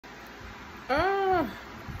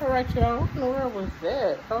All right, y'all. Where was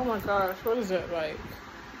that? Oh my gosh, what is that like?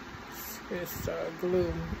 It's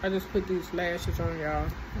glue. I just put these lashes on, y'all.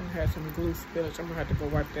 I had some glue spillage. I'm gonna have to go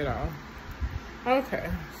wipe that off. Okay,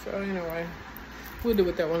 so anyway, we'll deal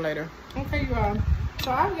with that one later. Okay, y'all. So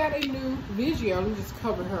I've got a new video. Let me just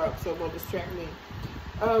cover her up so it won't distract me.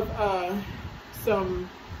 Of some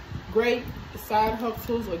great side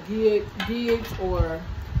hustles or gigs or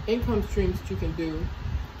income streams that you can do.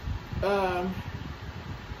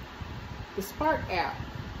 The Spark app.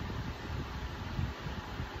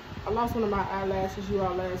 I lost one of my eyelashes, you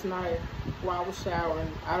all, last night while I was showering.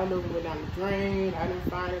 I don't know if it went down the drain. I didn't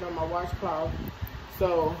find it on my washcloth.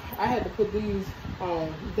 So I had to put these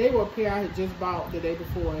on. They were a pair I had just bought the day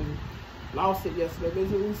before and lost it yesterday.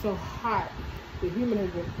 Because it was so hot. The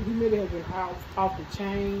humidity has been off the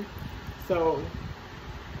chain. So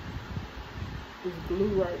this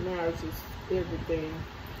glue right now is just everything.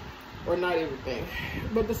 Or not everything.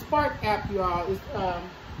 But the Spark app, y'all, is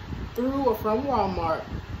through or from Walmart.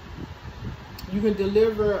 You can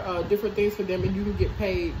deliver different things for them and you can get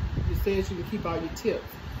paid. It says you can keep all your tips.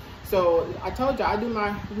 So I told you I do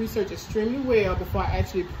my research extremely well before I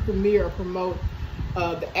actually premiere or promote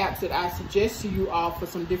the apps that I suggest to you all for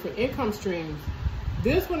some different income streams.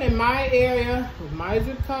 This one in my area, with my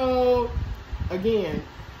zip code, again,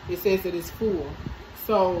 it says that it's full.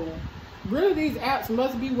 So really these apps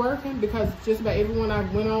must be working because just about everyone I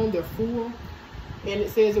went on, they're full. And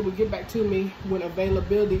it says it will get back to me when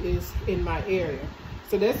availability is in my area.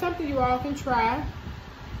 So that's something you all can try.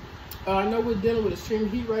 I know we're dealing with extreme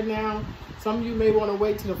heat right now. Some of you may want to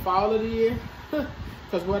wait till the fall of the year.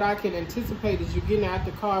 Because what I can anticipate is you're getting out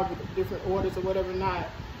the car with different orders or whatever not.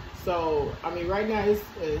 So, I mean, right now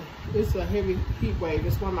it's a heavy heat wave.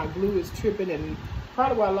 That's why my glue is tripping and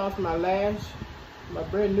probably why I lost my lash, my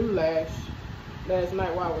brand new lash last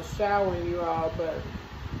night while I was showering, you all. But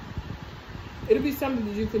it'll be something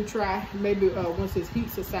that you can try maybe once this heat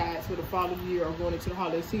subsides for the fall of the year or going into the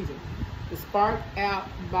holiday season. The Spark app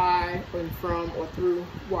by and from or through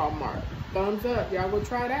Walmart. Thumbs up. Y'all go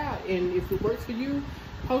try it out. And if it works for you,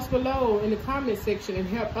 post below in the comment section and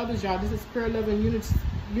help others, y'all. This is Prayer, Love, and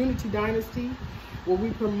Unity Dynasty, where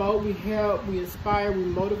we promote, we help, we inspire, we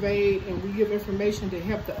motivate, and we give information to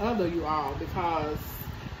help the other, you all, because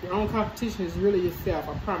your own competition is really yourself.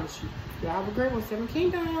 I promise you. Y'all have a great one. 7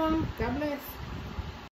 Kingdom. God bless.